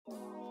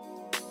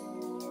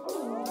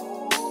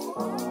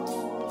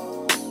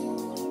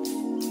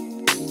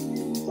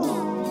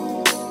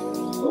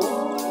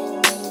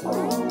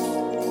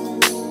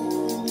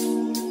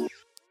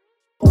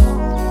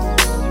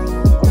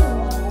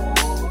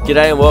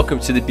G'day and welcome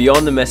to the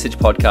Beyond the Message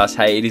podcast.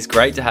 Hey, it is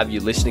great to have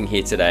you listening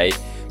here today.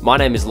 My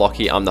name is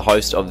Lockie. I'm the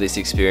host of this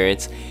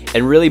experience,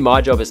 and really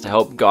my job is to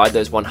help guide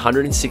those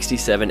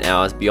 167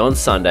 hours beyond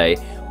Sunday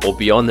or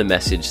beyond the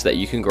message so that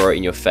you can grow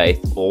in your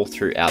faith all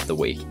throughout the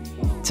week.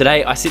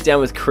 Today, I sit down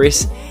with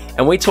Chris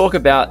and we talk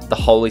about the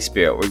Holy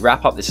Spirit. We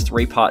wrap up this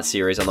 3-part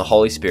series on the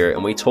Holy Spirit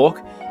and we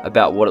talk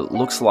about what it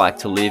looks like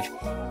to live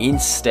in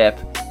step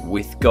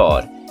with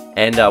God.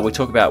 And we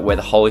talk about where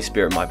the Holy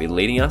Spirit might be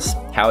leading us,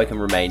 how we can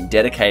remain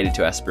dedicated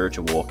to our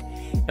spiritual walk,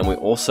 and we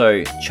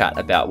also chat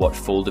about what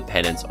full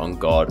dependence on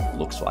God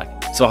looks like.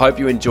 So I hope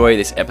you enjoy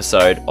this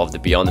episode of the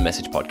Beyond the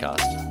Message podcast.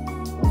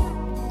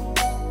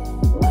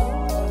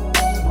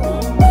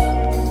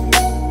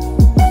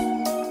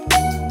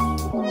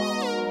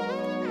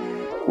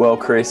 Well,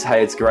 Chris,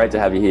 hey, it's great to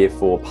have you here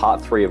for part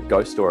 3 of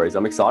Ghost Stories.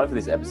 I'm excited for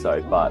this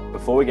episode, but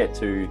before we get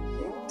too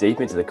deep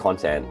into the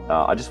content,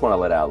 I just want to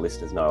let our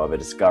listeners know of a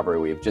discovery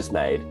we've just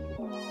made.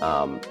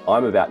 I'm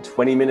about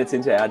 20 minutes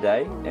into our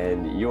day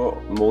and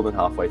you're more than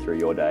halfway through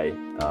your day.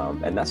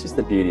 And that's just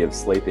the beauty of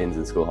sleep-ins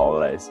and school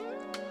holidays.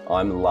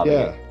 I'm loving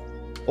it.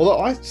 Although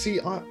I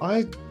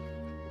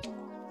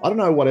don't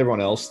know what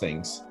everyone else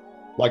thinks.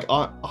 Like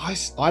I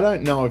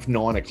don't know if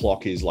 9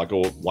 o'clock is like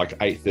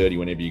 8:30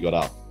 whenever you got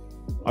up.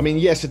 I mean,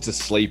 yes, it's a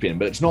sleep-in,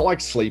 but it's not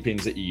like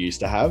sleep-ins that you used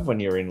to have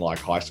when you're in like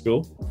high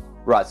school.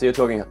 Right, so you're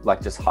talking like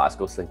just high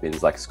school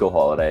sleep-ins, like school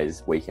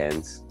holidays,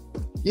 weekends.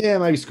 Yeah,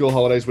 maybe school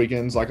holidays,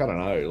 weekends. Like, I don't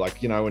know.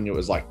 Like, you know, when it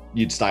was like,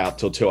 you'd stay up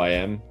till 2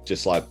 a.m.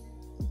 just like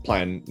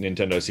playing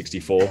Nintendo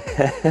 64,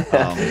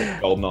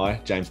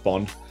 GoldenEye, James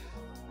Bond.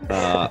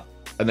 And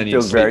then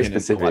you'd sleep in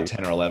until like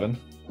 10 or 11.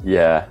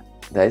 Yeah,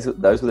 those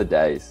were the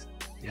days.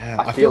 Yeah,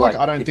 I feel like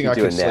I don't think I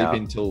could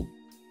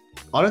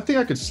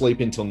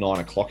sleep until 9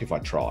 o'clock if I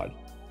tried.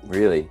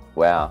 Really?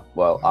 Wow.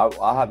 Well,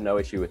 I have no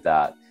issue with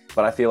that.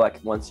 But I feel like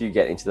once you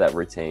get into that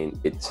routine,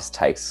 it just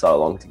takes so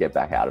long to get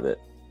back out of it.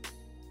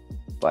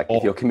 Like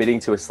if you're committing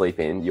to a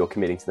sleep-in, you're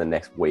committing to the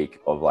next week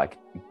of like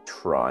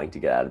trying to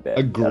get out of bed.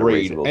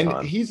 Agreed.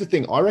 And here's the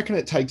thing. I reckon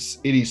it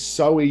is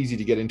so easy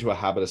to get into a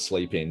habit of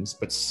sleep-ins,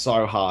 but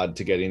so hard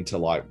to get into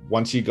like,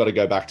 once you got to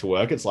go back to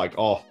work, it's like,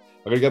 oh,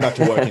 I got to go back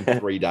to work in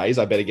 3 days.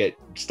 I better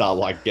start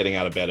like getting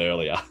out of bed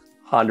earlier.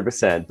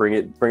 100%. Bring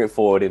it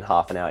forward in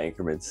half an hour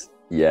increments.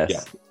 Yes.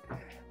 Yeah.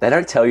 They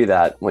don't tell you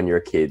that when you're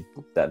a kid,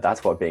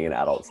 that's what being an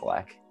adult's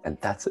like. And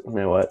that's, you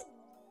know what?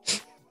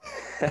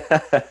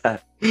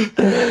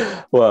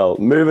 Well,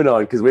 moving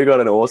on, because we've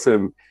got an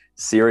awesome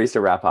series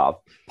to wrap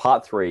up.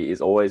 Part 3 is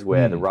always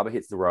where the rubber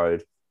hits the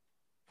road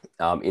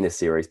in a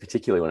series,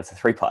 particularly when it's a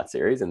 3-part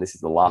series. And this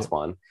is the last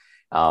one.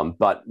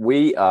 But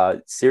we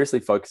are seriously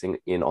focusing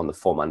in on the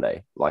 4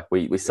 Monday. Like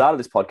we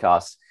started this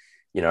podcast,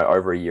 you know,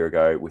 over a year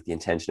ago with the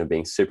intention of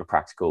being super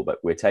practical, but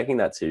we're taking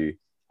that to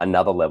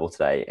another level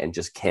today and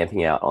just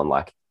camping out on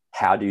like,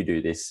 how do you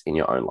do this in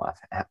your own life?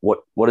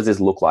 What does this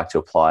look like to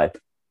apply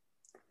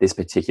this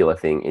particular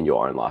thing in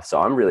your own life?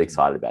 So I'm really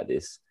excited about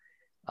this.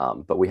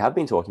 But we have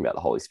been talking about the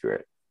Holy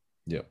Spirit.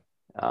 Yeah.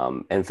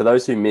 And for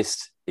those who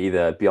missed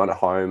either Beyond at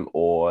Home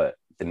or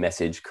the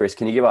message, Chris,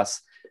 can you give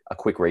us a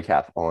quick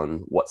recap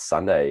on what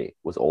Sunday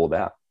was all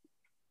about?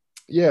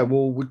 Yeah,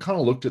 well, we kind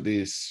of looked at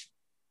this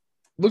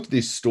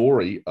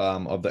story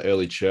of the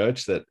early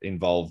church that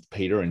involved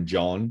Peter and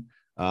John.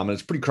 And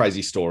it's a pretty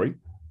crazy story.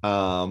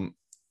 And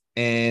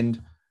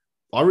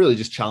I really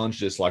just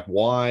challenged us, like,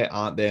 why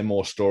aren't there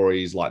more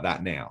stories like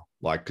that now?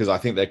 Like, because I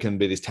think there can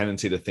be this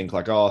tendency to think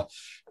like, oh,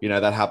 you know,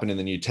 that happened in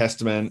the New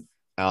Testament.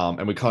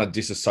 And we kind of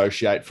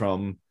disassociate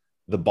from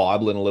the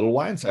Bible in a little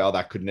way and say, oh,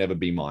 that could never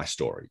be my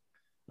story.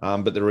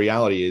 But the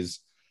reality is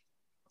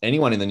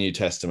anyone in the New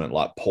Testament,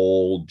 like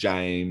Paul,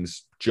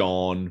 James,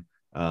 John,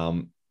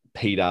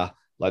 Peter,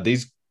 like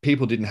these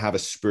people didn't have a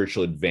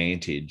spiritual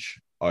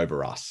advantage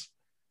over us.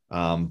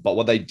 But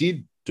what they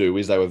did do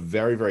is they were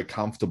very, very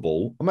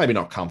comfortable, or maybe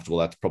not comfortable,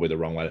 that's probably the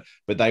wrong way,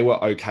 but they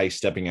were okay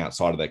stepping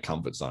outside of their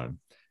comfort zone.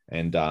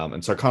 And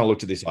so I kind of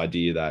looked at this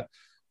idea that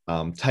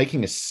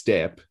taking a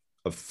step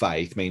of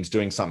faith means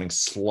doing something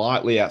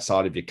slightly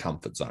outside of your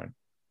comfort zone.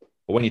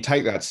 But when you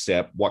take that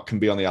step, what can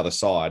be on the other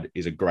side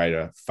is a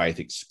greater faith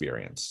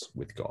experience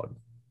with God.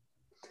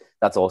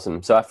 That's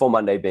awesome. So our 4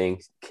 Monday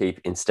being keep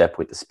in step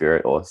with the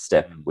Spirit, or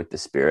step with the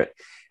Spirit.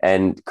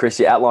 And Chris,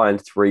 you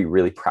outlined 3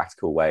 really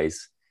practical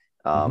ways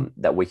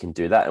that we can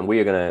do that. And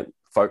we are going to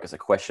focus a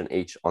question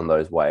each on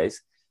those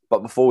ways.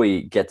 But before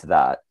we get to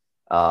that,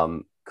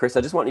 Chris,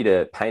 I just want you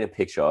to paint a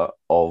picture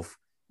of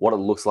what it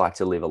looks like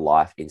to live a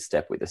life in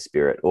step with the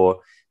Spirit, or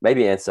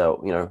maybe answer,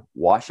 you know,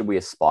 why should we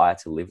aspire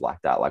to live like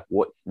that? Like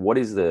what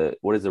is the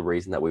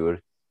reason that we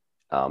would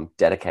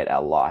dedicate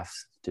our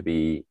lives to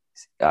be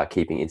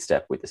keeping in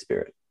step with the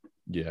Spirit?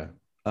 Yeah.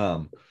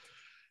 Well,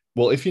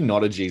 if you're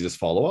not a Jesus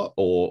follower,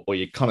 or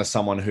you're kind of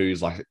someone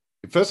who's like,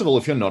 first of all,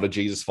 if you're not a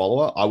Jesus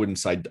follower, I would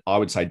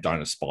say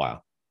don't aspire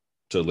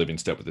to live in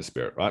step with the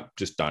Spirit, right?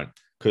 Just don't.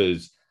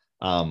 Because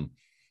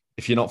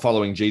if you're not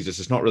following Jesus,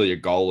 it's not really a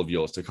goal of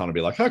yours to kind of be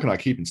like, how can I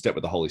keep in step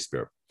with the Holy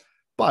Spirit?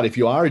 But if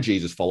you are a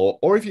Jesus follower,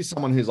 or if you're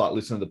someone who's like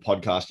listening to the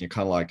podcast and you're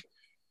kind of like,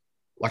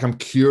 like I'm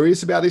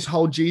curious about this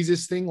whole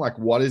Jesus thing. Like,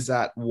 what does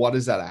that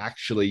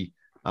actually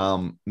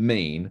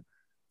mean?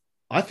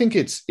 I think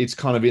it's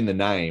kind of in the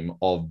name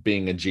of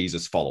being a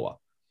Jesus follower.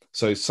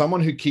 So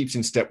someone who keeps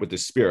in step with the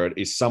Spirit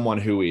is someone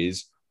who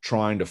is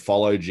trying to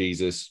follow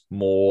Jesus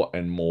more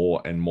and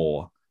more and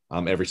more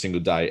every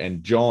single day.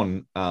 And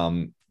John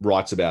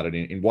writes about it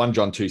in 1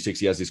 John 2:6.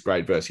 He has this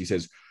great verse. He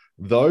says,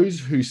 those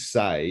who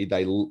say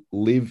they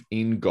live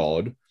in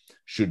God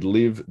should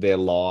live their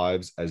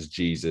lives as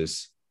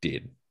Jesus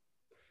did.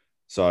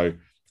 So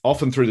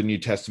often through the New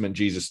Testament,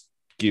 Jesus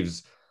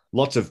gives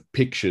lots of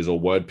pictures or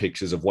word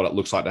pictures of what it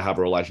looks like to have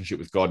a relationship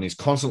with God. And he's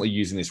constantly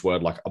using this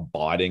word like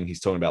abiding. He's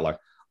talking about like,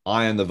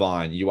 I am the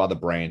vine, you are the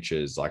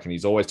branches. Like, and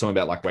he's always talking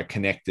about like we're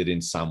connected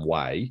in some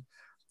way.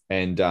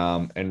 And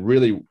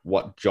really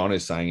what John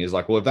is saying is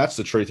like, well, if that's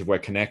the truth, if we're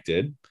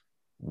connected,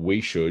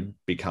 we should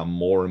become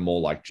more and more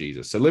like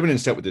Jesus. So living in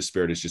step with the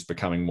Spirit is just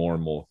becoming more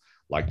and more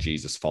like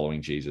Jesus,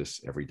 following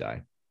Jesus every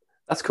day.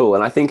 That's cool.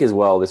 And I think as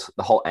well,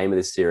 the whole aim of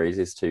this series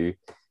is to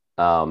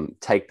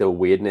take the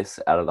weirdness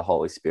out of the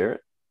Holy Spirit,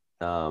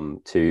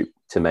 to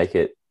make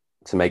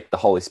the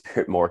Holy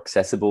Spirit more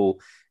accessible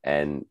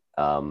and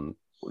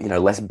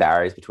less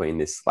barriers between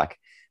this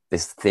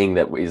thing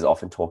that is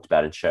often talked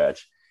about in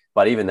church.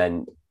 But even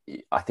then,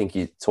 I think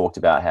you talked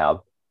about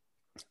how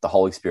the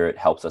Holy Spirit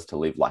helps us to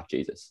live like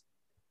Jesus.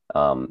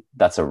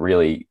 That's a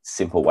really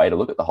simple way to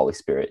look at the Holy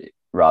Spirit,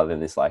 rather than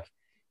this like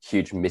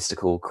huge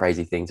mystical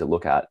crazy thing to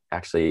look at.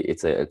 Actually,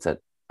 it's a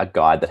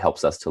guide that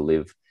helps us to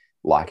live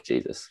like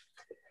Jesus.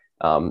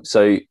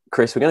 So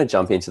Chris, we're going to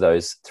jump into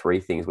those 3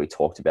 things we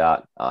talked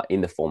about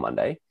in the 4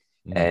 Monday.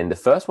 And the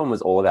first one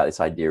was all about this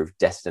idea of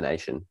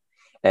destination.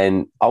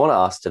 And I want to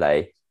ask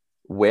today,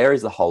 where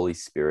is the Holy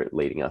Spirit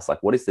leading us?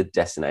 Like, what is the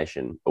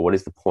destination, or what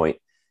is the point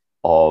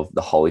of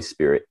the Holy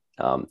Spirit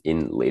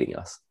in leading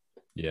us?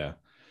 Yeah.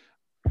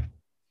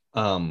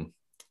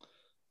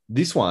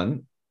 This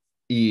one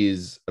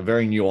is a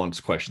very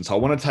nuanced question.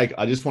 So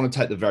I just want to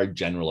take the very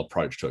general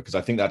approach to it, because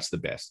I think that's the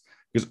best.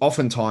 Because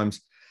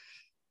oftentimes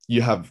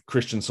you have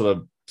Christians sort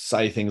of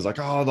say things like,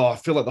 oh, I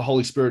feel like the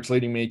Holy Spirit's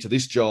leading me to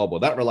this job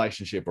or that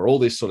relationship or all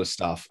this sort of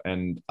stuff.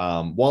 And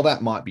while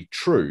that might be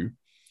true,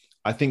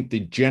 I think the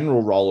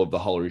general role of the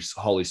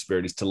Holy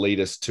Spirit is to lead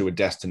us to a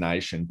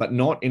destination, but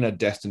not in a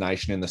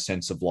destination in the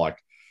sense of like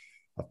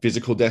a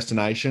physical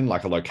destination,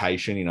 like a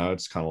location.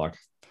 It's kind of like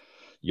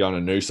you're on a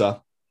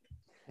Noosa.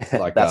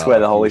 Like that's where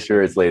the Holy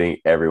Spirit is leading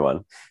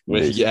everyone.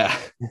 Yeah.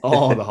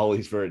 Oh, the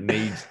Holy Spirit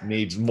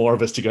needs more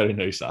of us to go to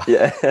Noosa.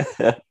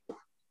 Yeah.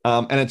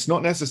 And it's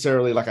not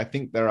necessarily like, I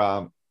think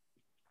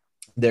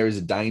there is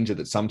a danger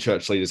that some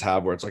church leaders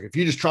have where it's like, if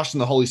you just trust in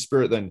the Holy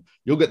Spirit, then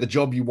you'll get the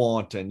job you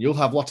want and you'll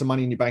have lots of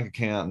money in your bank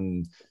account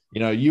and,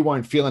 you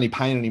won't feel any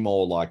pain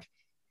anymore. Like,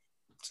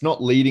 it's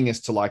not leading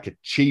us to like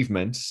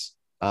achievements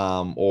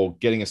or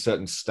getting a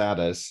certain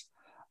status,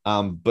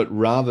 but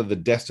rather the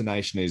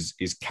destination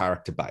is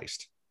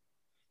character-based.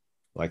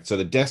 Like, so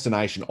the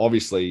destination,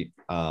 obviously,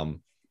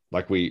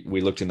 like we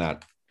looked in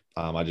that,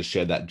 I just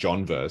shared that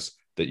John verse,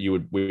 that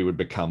we would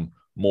become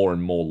more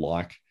and more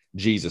like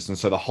Jesus. And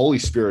so the Holy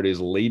Spirit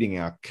is leading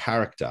our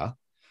character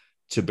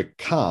to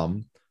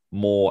become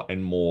more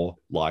and more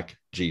like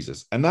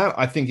Jesus. And that,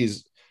 I think,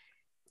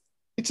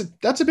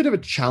 that's a bit of a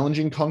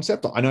challenging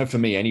concept. I know for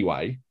me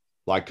anyway,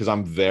 like, because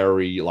I'm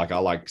very, like, I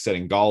like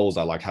setting goals.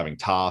 I like having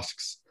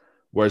tasks.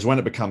 Whereas when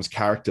it becomes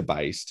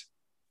character-based,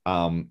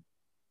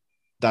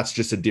 that's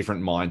just a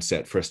different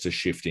mindset for us to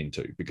shift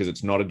into, because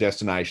it's not a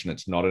destination.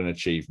 It's not an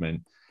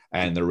achievement.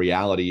 And the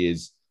reality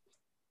is,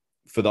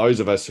 for those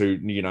of us who,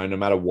 no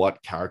matter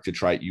what character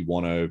trait you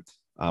want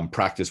to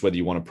practice, whether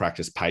you want to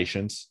practice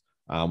patience,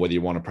 whether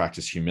you want to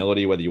practice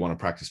humility, whether you want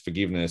to practice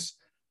forgiveness,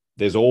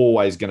 there's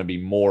always going to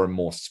be more and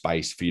more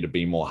space for you to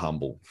be more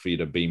humble, for you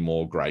to be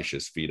more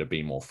gracious, for you to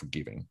be more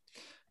forgiving.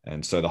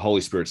 And so the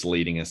Holy Spirit's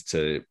leading us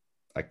to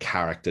a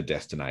character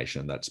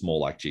destination that's more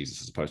like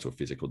Jesus as opposed to a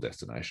physical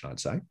destination, I'd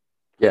say.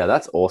 Yeah,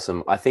 that's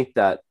awesome. I think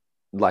that,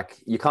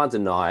 like, you can't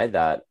deny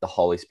that the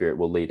Holy Spirit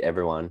will lead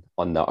everyone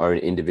on their own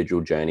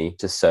individual journey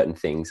to certain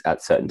things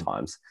at certain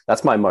times.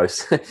 That's my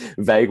most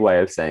vague way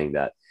of saying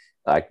that.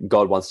 Like,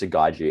 God wants to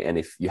guide you. And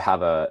if you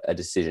have a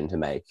decision to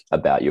make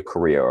about your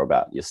career or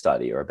about your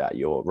study or about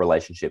your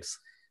relationships,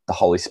 the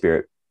Holy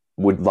Spirit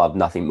would love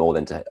nothing more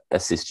than to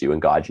assist you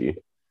and guide you.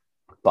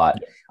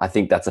 But I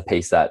think that's a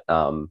piece that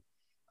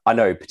I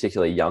know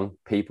particularly young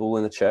people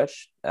in the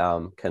church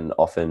can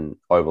often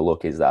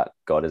overlook, is that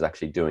God is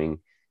actually doing,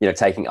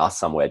 taking us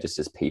somewhere just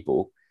as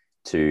people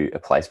to a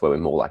place where we're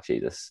more like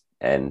Jesus.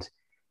 And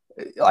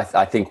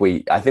I think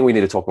we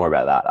need to talk more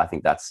about that. I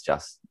think that's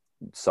just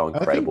so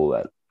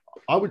incredible.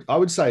 I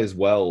would say as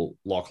well,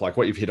 like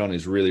what you've hit on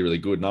is really, really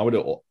good. And I would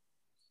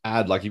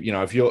add, like,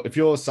 if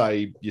you're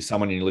say you're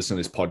someone and you listen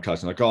to this podcast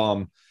and like,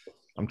 oh,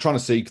 I'm trying to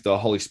seek the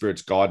Holy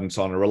Spirit's guidance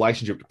on a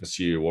relationship to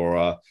pursue or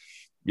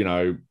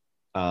a,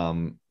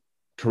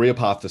 career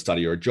path to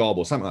study or a job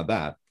or something like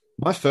that.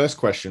 My first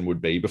question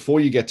would be, before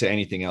you get to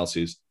anything else,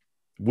 is,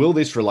 will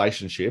this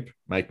relationship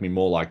make me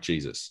more like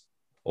Jesus?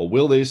 Or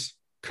will this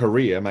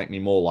career make me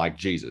more like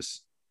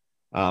Jesus?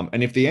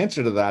 And if the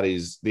answer to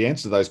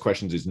those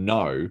questions is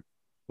no, well,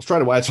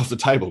 straight away it's off the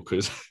table,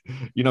 because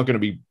you're not going to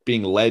be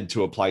being led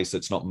to a place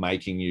that's not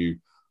making you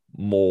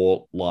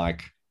more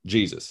like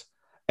Jesus.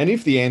 And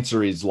if the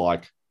answer is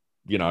like,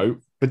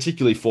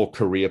 particularly for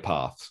career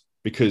paths,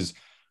 because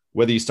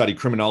whether you study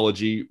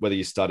criminology, whether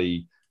you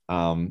study,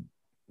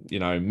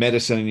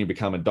 medicine and you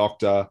become a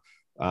doctor,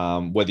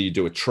 whether you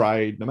do a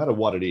trade, no matter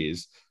what it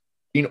is,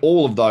 in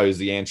all of those,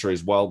 the answer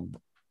is, well,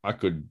 I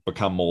could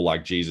become more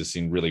like Jesus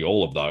in really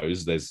all of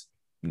those. There's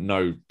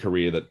no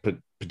career that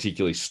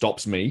particularly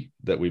stops me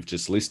that we've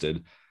just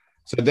listed.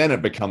 So then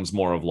it becomes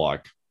more of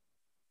like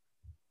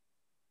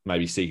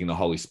maybe seeking the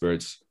Holy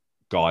Spirit's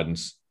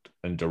guidance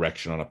and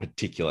direction on a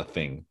particular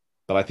thing.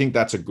 But I think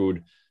that's a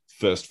good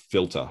first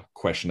filter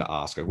question to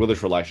ask. Will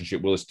this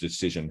relationship, will this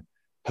decision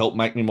help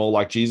make me more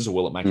like Jesus, or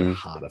will it make it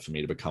harder for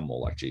me to become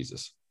more like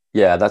Jesus?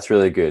 Yeah, that's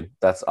really good.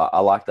 I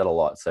like that a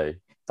lot. So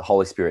the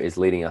Holy Spirit is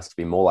leading us to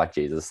be more like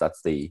Jesus.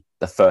 That's the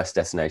first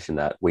destination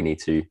that we need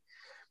to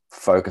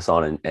focus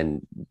on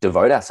and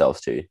devote ourselves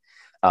to.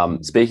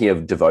 Speaking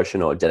of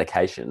devotion or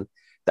dedication,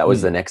 that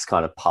was the next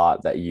kind of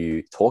part that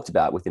you talked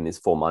about within this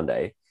 4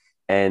 Monday.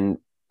 And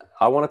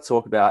I want to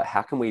talk about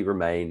how can we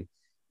remain,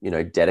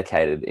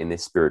 dedicated in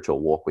this spiritual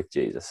walk with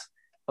Jesus.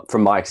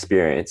 From my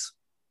experience,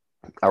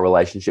 a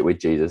relationship with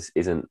Jesus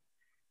isn't,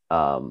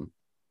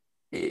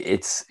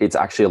 it's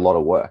actually a lot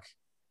of work.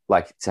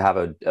 Like, to have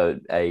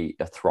a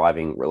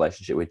thriving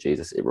relationship with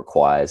Jesus, it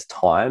requires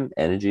time,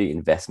 energy,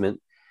 investment.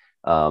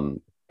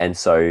 And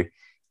so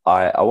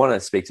I want to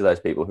speak to those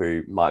people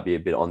who might be a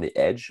bit on the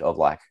edge of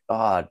like,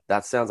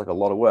 that sounds like a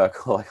lot of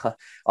work. Or like, I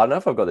don't know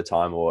if I've got the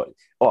time, or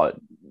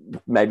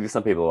maybe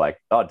some people are like,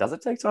 does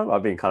it take time?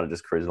 I've been kind of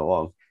just cruising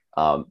along.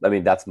 I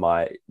mean, that's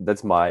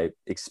my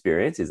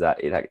experience, is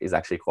that it is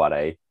actually quite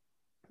a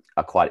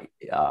quite,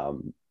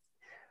 I'm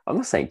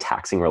not saying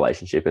taxing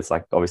relationship. It's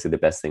like obviously the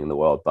best thing in the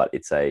world, but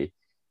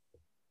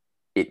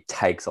it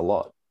takes a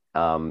lot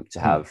to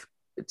have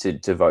to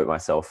devote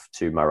myself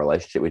to my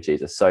relationship with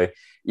Jesus. So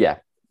yeah,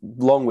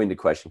 long-winded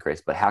question,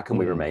 Chris, but how can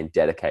we remain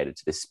dedicated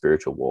to this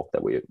spiritual walk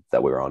that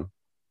we're on?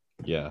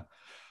 Yeah.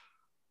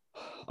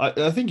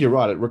 I think you're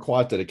right. It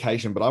requires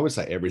dedication, but I would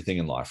say everything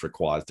in life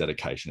requires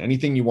dedication.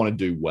 Anything you want to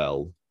do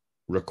well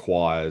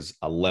requires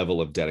a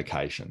level of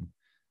dedication.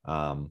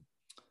 I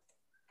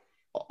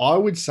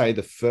would say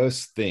the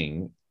first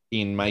thing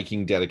in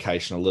making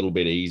dedication a little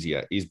bit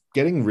easier is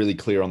getting really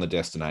clear on the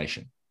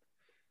destination.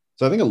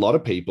 So I think a lot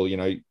of people,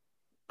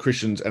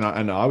 Christians,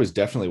 and I was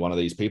definitely one of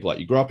these people. Like,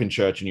 you grew up in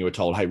church and you were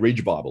told, hey, read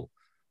your Bible,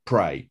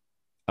 pray,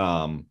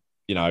 journal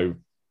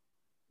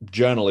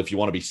if you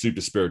want to be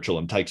super spiritual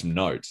and take some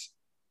notes.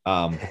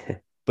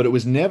 But it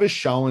was never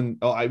shown,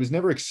 it was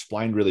never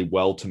explained really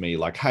well to me,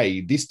 like,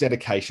 hey, this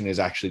dedication is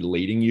actually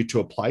leading you to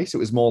a place. It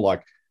was more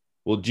like,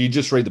 well, do you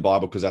just read the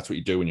Bible because that's what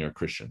you do when you're a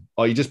Christian?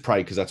 Or you just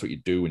pray because that's what you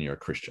do when you're a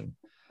Christian?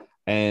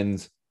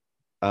 And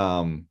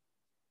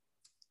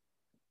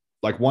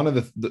like one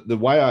of the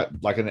way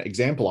an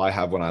example I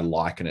have when I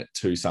liken it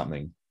to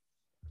something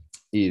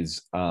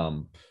is,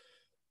 for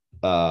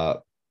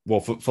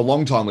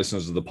long-time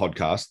listeners of the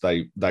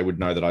podcast, they would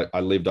know that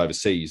I lived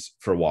overseas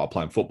for a while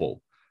playing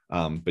football.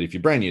 But if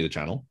you're brand new to the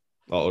channel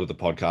or to the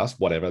podcast,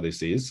 whatever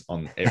this is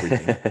on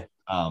everything,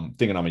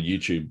 thinking I'm a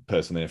YouTube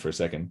person there for a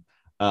second.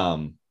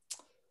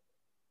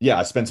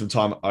 I spent some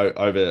time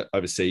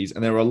overseas,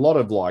 and there were a lot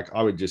of, like,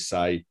 I would just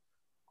say,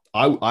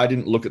 I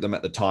didn't look at them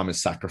at the time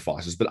as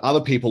sacrifices, but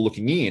other people looked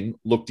in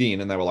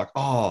and they were like,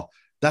 oh,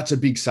 that's a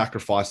big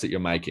sacrifice that you're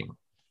making.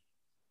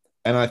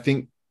 And I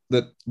think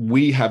that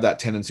we have that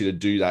tendency to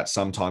do that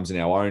sometimes in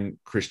our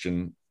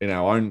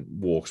own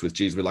walks with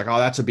Jesus. We're like, oh,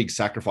 that's a big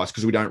sacrifice,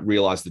 because we don't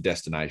realize the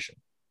destination.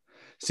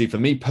 See, for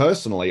me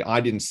personally, I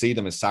didn't see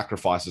them as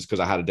sacrifices because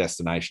I had a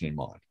destination in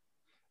mind.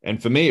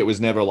 And for me, it was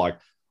never like,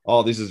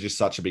 oh, this is just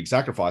such a big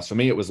sacrifice. For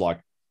me, it was like,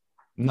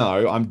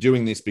 no, I'm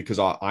doing this because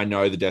I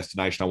know the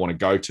destination I want to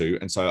go to.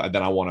 And so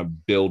then I want to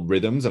build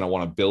rhythms, and I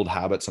want to build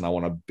habits, and I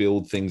want to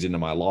build things into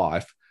my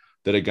life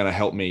that are going to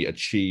help me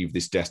achieve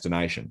this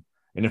destination.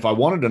 And if I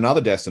wanted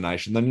another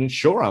destination, then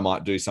sure, I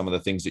might do some of the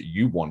things that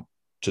you want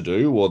to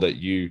do or that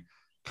you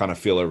kind of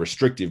feel are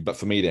restrictive, but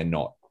for me, they're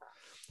not.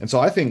 And so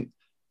I think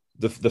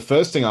the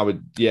first thing I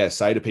would,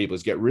 say to people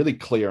is get really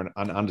clear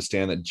and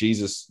understand that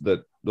Jesus,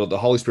 that the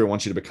Holy Spirit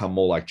wants you to become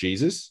more like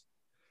Jesus,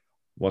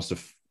 wants to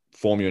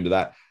form you into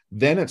that.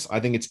 Then I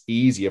think it's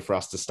easier for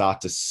us to start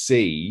to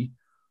see,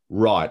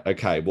 right,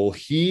 okay, well,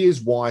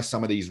 here's why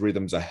some of these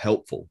rhythms are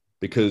helpful.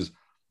 Because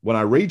when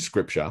I read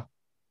scripture,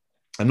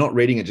 I'm not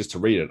reading it just to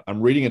read it.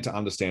 I'm reading it to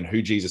understand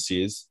who Jesus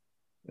is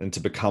and to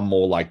become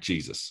more like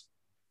Jesus.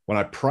 When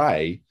I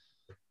pray,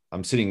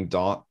 I'm sitting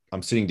down,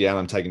 I'm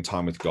taking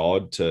time with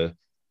God to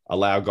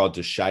allow God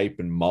to shape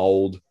and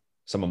mold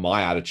some of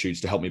my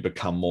attitudes to help me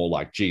become more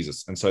like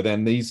Jesus. And so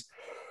then these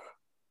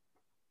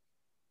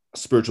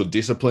spiritual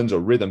disciplines or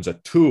rhythms are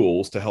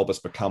tools to help us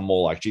become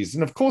more like Jesus.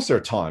 And of course, there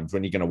are times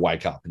when you're going to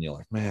wake up and you're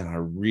like, man, I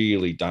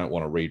really don't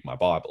want to read my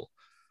Bible.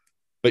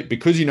 But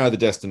because you know the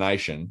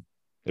destination,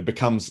 It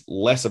becomes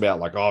less about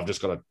like, oh, I've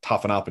just got to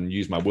toughen up and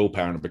use my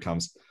willpower. And it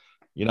becomes,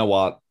 you know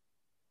what?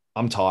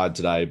 I'm tired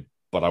today,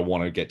 but I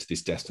want to get to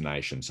this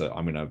destination. So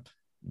I'm going to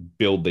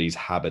build these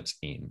habits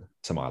in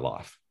to my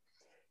life.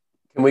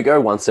 Can we go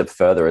one step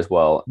further as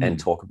well and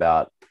talk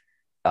about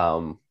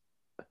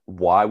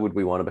why would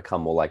we want to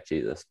become more like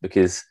Jesus?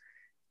 Because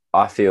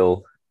I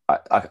feel,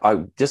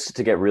 I just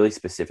to get really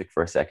specific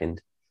for a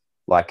second,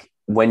 like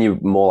when you're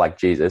more like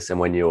Jesus and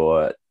when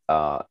you're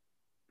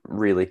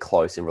really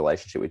close in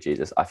relationship with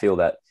Jesus, I feel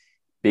that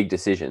big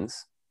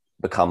decisions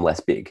become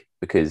less big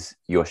because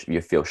you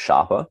feel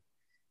sharper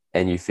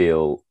and you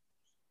feel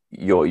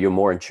you're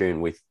more in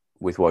tune with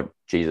what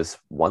Jesus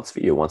wants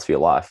for you, wants for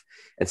your life.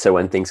 And so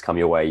when things come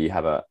your way, you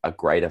have a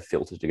greater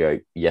filter to go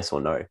yes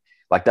or no.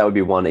 Like that would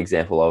be one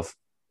example of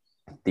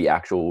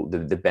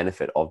the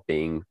benefit of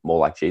being more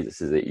like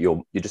Jesus, is that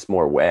you're just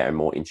more aware and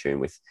more in tune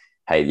with,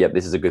 hey, yep,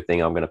 this is a good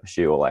thing I'm going to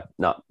pursue, or like,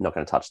 no, not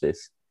going to touch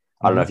this.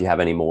 I don't know if you have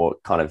any more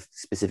kind of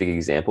specific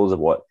examples of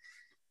what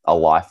a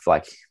life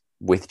like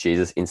with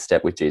Jesus, in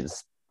step with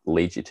Jesus,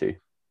 leads you to.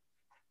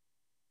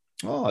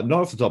 Oh,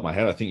 not off the top of my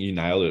head. I think you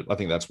nailed it. I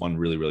think that's one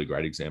really, really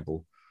great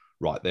example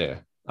right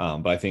there.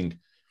 But I think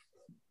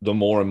the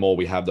more and more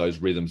we have those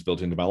rhythms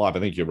built into my life, I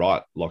think you're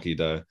right, Lockie.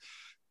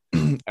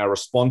 Our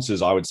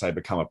responses, I would say,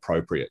 become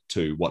appropriate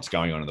to what's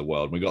going on in the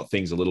world. We got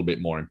things a little bit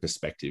more in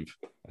perspective.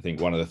 I think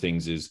one of the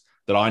things is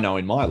that I know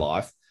in my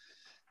life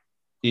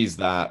is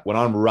that when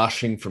I'm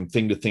rushing from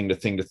thing to thing to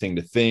thing to thing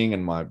to thing,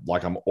 and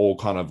I'm all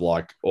kind of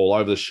like all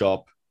over the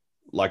shop,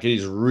 like it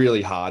is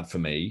really hard for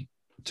me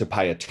to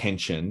pay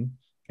attention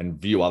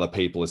and view other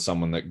people as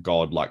someone that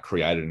God like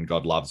created and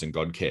God loves and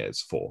God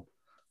cares for.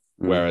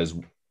 Whereas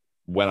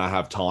when I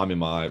have time in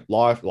my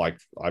life, like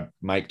I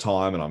make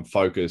time and I'm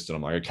focused and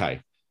I'm like,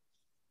 okay,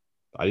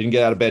 I didn't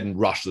get out of bed and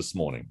rush this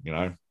morning,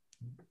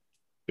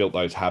 built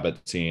those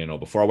habits in, or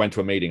before I went to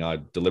a meeting, I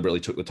deliberately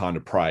took the time to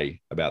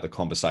pray about the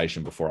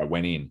conversation before I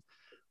went in.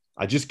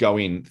 I just go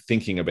in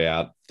thinking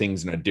about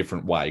things in a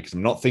different way, because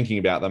I'm not thinking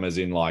about them as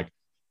in like,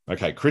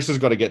 okay, Chris has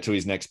got to get to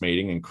his next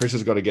meeting and Chris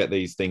has got to get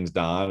these things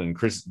done. And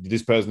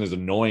this person is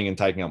annoying and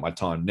taking up my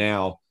time.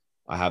 Now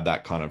I have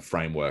that kind of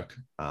framework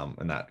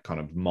and that kind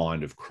of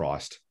mind of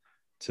Christ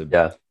to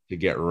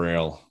get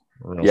real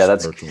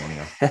spiritual.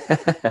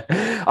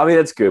 I mean,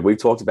 that's good. We've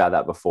talked about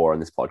that before in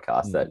this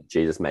podcast, that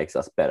Jesus makes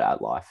us better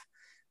at life.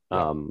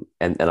 And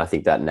I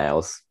think that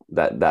nails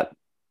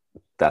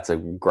that's a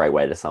great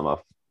way to sum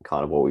up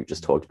kind of what we've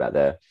just talked about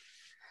there.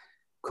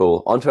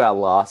 Cool. On to our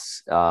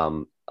last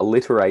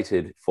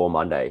alliterated for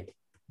Monday.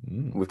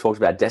 We've talked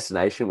about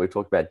destination. We've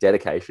talked about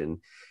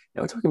dedication.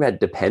 Now we're talking about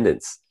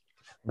dependence.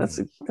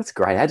 That's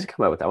great. How'd you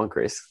come up with that one,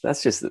 Chris?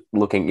 That's just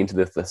looking into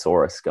the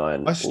thesaurus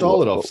going. I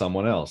stole it off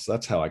someone else.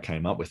 That's how I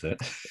came up with it.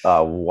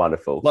 Oh,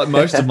 wonderful. Like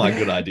most of my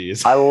good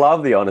ideas. I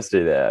love the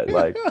honesty there.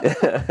 Like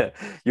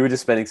you were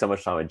just spending so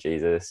much time with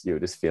Jesus. You were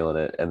just feeling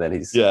it. And then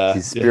his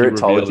spirit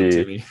told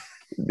you,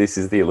 this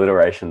is the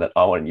alliteration that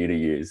I want you to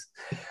use.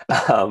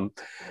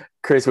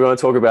 Chris, we want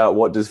to talk about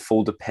what does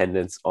full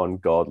dependence on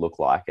God look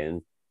like?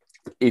 And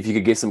if you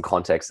could give some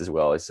context as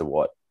well as to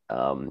what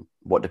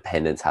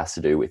dependence has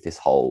to do with this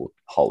whole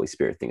Holy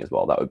Spirit thing as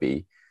well, that would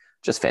be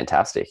just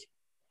fantastic.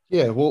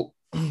 Yeah, well,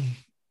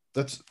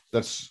 that's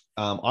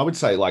I would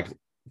say, like,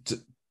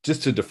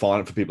 just to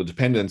define it for people,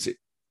 dependence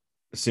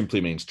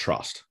simply means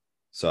trust.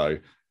 So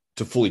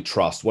to fully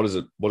trust, what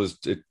does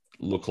it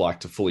look like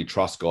to fully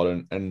trust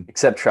God? And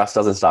except trust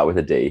doesn't start with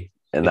a D,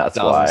 and that's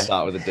why it doesn't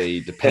start with a D.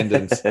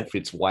 Dependence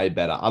fits way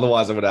better.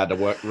 Otherwise, I would have had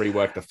to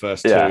rework the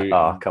first two.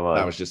 Oh, come on,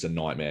 that was just a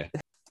nightmare.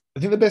 I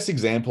think the best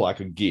example I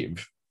could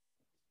give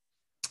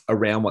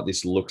around what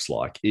this looks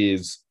like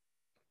is,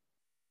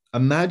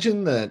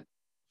 imagine that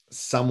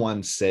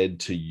someone said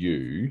to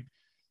you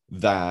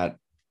that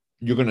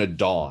you're going to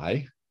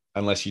die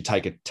unless you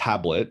take a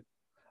tablet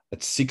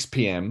at 6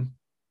 p.m.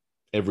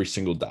 every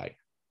single day.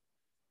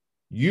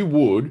 You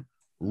would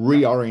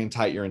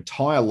reorientate your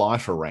entire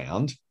life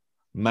around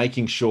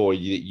making sure that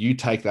you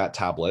take that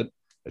tablet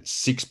at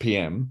 6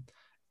 p.m.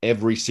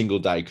 every single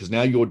day, because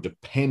now you're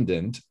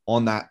dependent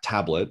on that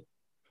tablet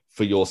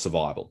for your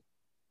survival.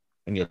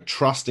 And you're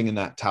trusting in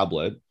that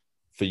tablet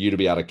for you to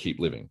be able to keep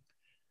living.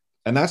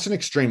 And that's an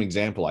extreme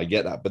example. I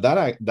get that. But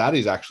that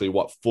is actually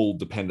what full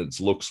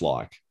dependence looks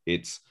like.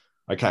 It's,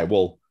 okay,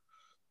 well,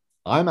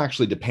 I'm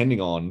actually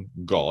depending on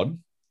God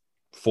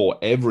for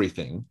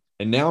everything.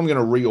 And now I'm going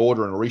to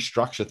reorder and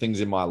restructure things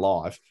in my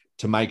life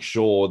to make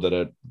sure that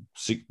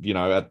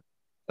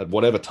at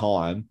whatever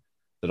time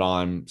that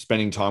I'm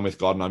spending time with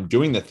God and I'm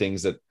doing the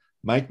things that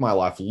make my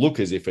life look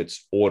as if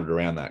it's ordered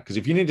around that. Because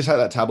if you need to take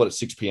that tablet at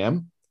 6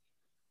 p.m.,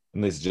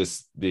 and this is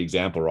just the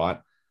example, right?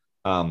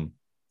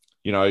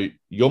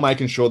 You're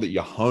making sure that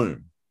you're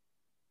home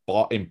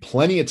in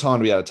plenty of time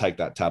to be able to take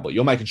that tablet.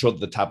 You're making sure that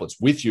the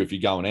tablet's with you if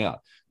you're going out.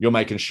 You're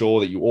making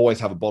sure that you always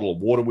have a bottle of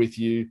water with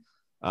you,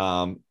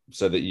 so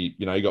that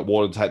you got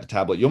water to take the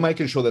tablet. You're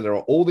making sure that there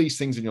are all these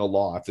things in your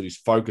life that is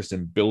focused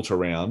and built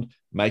around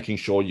making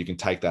sure you can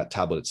take that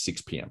tablet at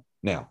 6 p.m.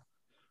 Now,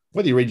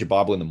 whether you read your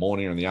Bible in the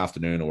morning or in the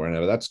afternoon or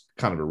whenever, that's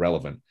kind of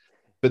irrelevant.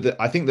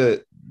 I think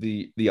that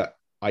the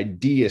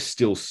idea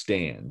still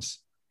stands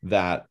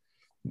that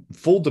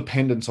full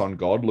dependence on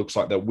God looks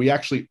like that we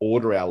actually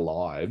order our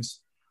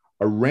lives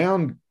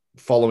around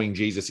following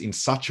Jesus in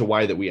such a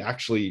way that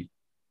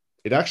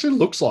it actually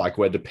looks like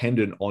we're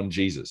dependent on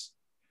Jesus.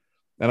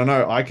 And I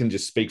know I can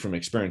just speak from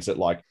experience that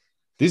like,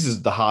 this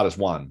is the hardest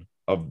one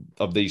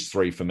of these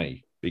three for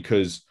me,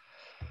 because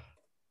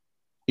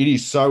it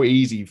is so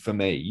easy for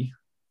me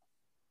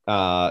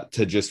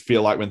to just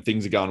feel like when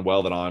things are going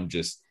well that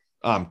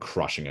I'm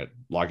crushing it.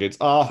 Like it's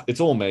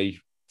all me.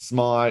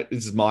 This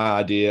is my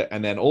idea.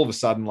 And then all of a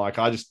sudden, like,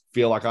 I just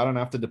feel like I don't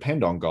have to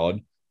depend on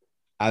God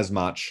as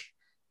much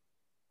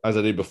as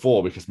I did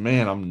before, because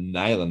man, I'm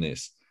nailing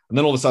this. And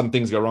then all of a sudden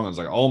things go wrong. And it's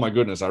like, oh my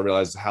goodness, I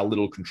realize how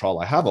little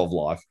control I have of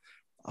life.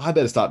 I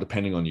better start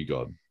depending on you,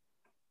 God.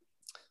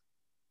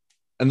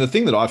 And the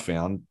thing that I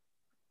found,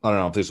 I don't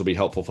know if this will be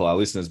helpful for our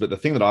listeners, but the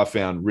thing that I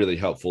found really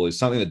helpful is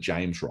something that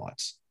James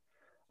writes.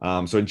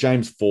 So in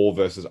James 4,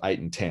 verses 8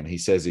 and 10, he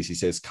says this, he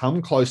says,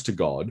 come close to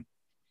God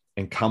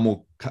and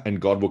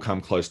God will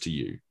come close to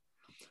you.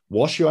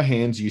 Wash your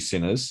hands, you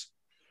sinners,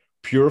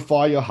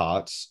 purify your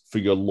hearts, for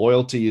your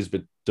loyalty is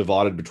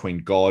divided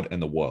between God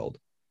and the world.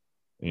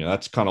 You know,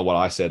 that's kind of what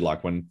I said.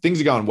 Like when things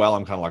are going well,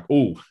 I'm kind of like,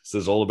 oh, this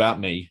is all about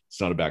me.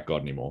 It's not about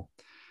God anymore.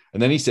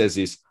 And then he says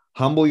this,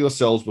 humble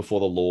yourselves before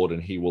the Lord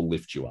and he will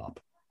lift you up.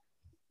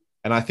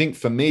 And I think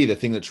for me, the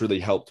thing that's really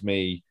helped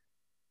me,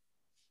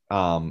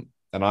 and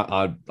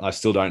I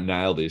still don't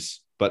nail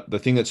this, but the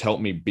thing that's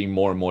helped me be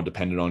more and more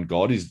dependent on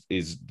God is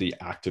the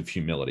act of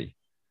humility.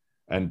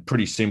 And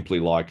pretty simply,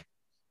 like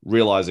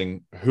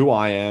realizing who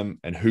I am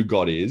and who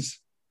God is.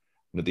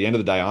 And at the end of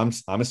the day,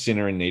 I'm a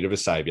sinner in need of a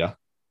savior.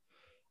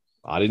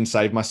 I didn't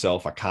save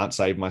myself. I can't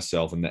save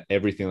myself. And that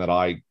everything that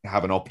I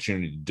have an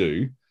opportunity to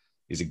do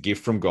is a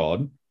gift from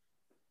God.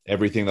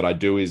 Everything that I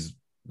do is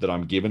that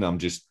I'm given. I'm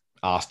just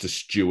asked to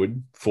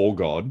steward for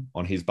God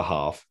on his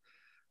behalf.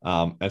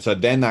 And so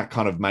then that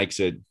kind of makes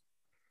it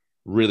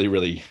really,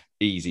 really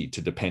easy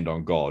to depend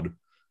on God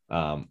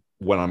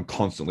when I'm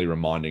constantly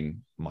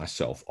reminding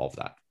myself of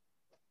that.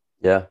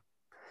 Yeah,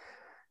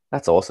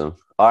 that's awesome.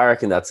 I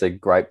reckon that's a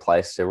great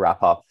place to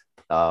wrap up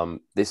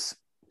this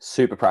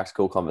super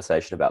practical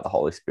conversation about the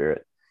Holy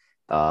Spirit.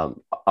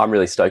 I'm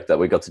really stoked that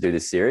we got to do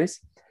this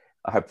series.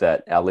 I hope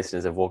that our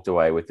listeners have walked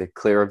away with a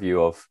clearer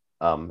view of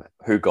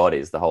who God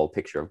is, the whole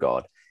picture of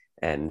God,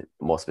 and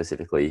more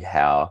specifically,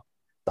 how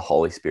the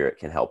Holy Spirit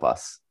can help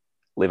us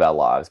live our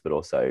lives, but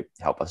also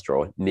help us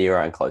draw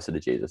nearer and closer to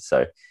Jesus.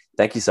 So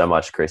thank you so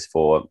much, Chris,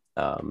 for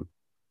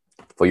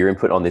your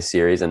input on this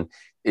series. And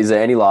is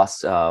there any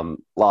last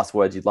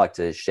words you'd like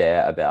to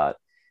share about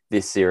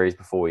this series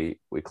before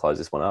we close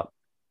this one up?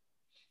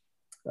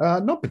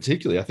 Not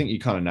particularly. I think you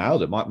kind of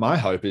nailed it. My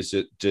hope is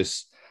that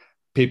just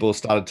people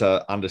started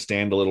to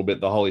understand a little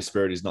bit the Holy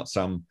Spirit is not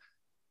some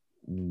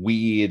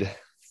weird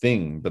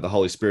thing, but the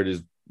Holy Spirit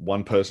is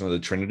one person of the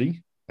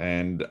Trinity.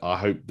 And I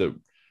hope that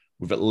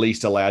we've at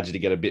least allowed you to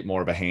get a bit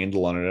more of a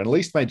handle on it, and at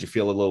least made you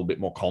feel a little bit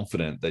more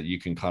confident that you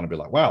can kind of be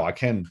like, wow, I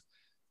can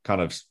kind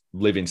of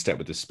live in step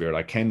with the Spirit.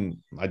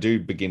 I do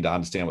begin to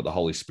understand what the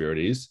Holy Spirit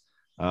is.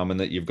 And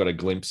that you've got a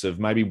glimpse of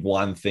maybe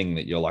one thing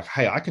that you're like,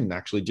 hey, I can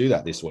actually do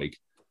that this week.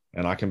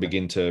 And I can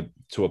begin to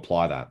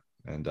apply that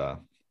and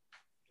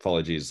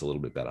follow Jesus a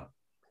little bit better.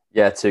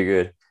 Yeah, too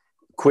good.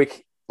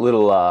 Quick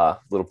little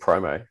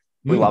promo.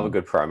 We love a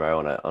good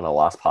promo on a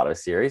last part of a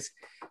series.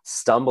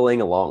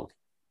 Stumbling Along.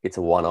 It's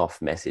a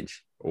one-off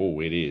message. Oh,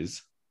 it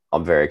is.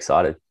 I'm very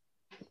excited.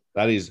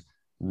 That is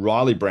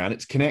Riley Brown.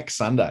 It's Connect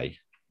Sunday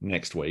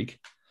next week.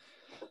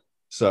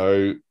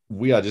 So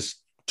we are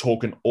just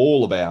talking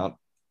all about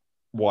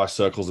why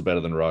circles are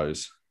better than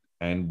rows,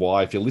 and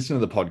why if you're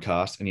listening to the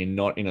podcast and you're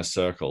not in a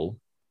circle,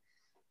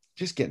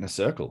 just get in a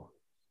circle.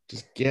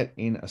 Just get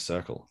in a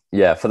circle.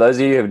 Yeah, for those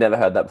of you who have never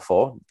heard that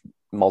before,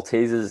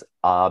 Maltesers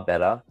are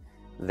better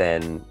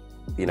than,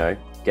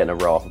 getting a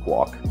row off a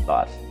block,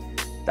 but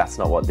that's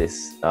not what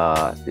this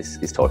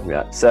is talking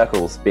about.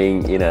 Circles,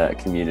 being in a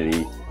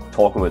community,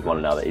 talking with one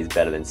another, is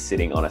better than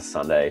sitting on a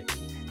Sunday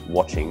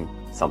watching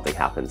something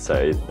happen.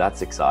 So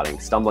that's exciting.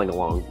 Stumbling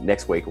Along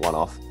next week, one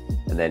off,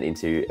 and then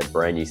into a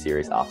brand new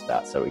series after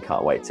that. So we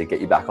can't wait to get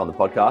you back on the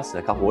podcast in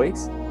a couple of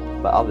weeks.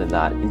 But other than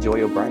that, enjoy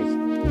your break,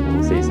 and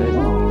we'll see you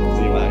soon.